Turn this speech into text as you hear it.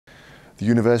The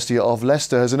University of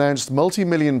Leicester has announced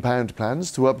multi-million-pound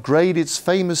plans to upgrade its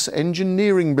famous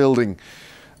engineering building.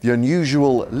 The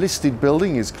unusual listed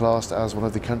building is classed as one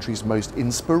of the country's most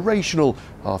inspirational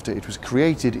after it was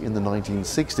created in the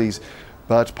 1960s.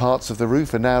 But parts of the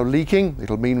roof are now leaking.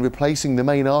 It'll mean replacing the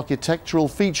main architectural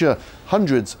feature,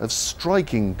 hundreds of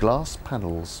striking glass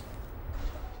panels.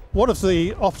 One of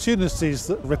the opportunities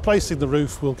that replacing the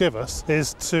roof will give us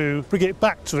is to bring it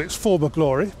back to its former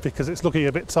glory, because it's looking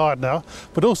a bit tired now,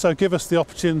 but also give us the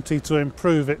opportunity to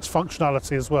improve its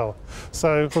functionality as well.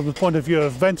 So from the point of view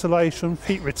of ventilation,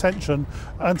 heat retention,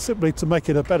 and simply to make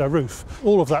it a better roof,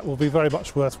 all of that will be very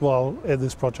much worthwhile in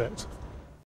this project.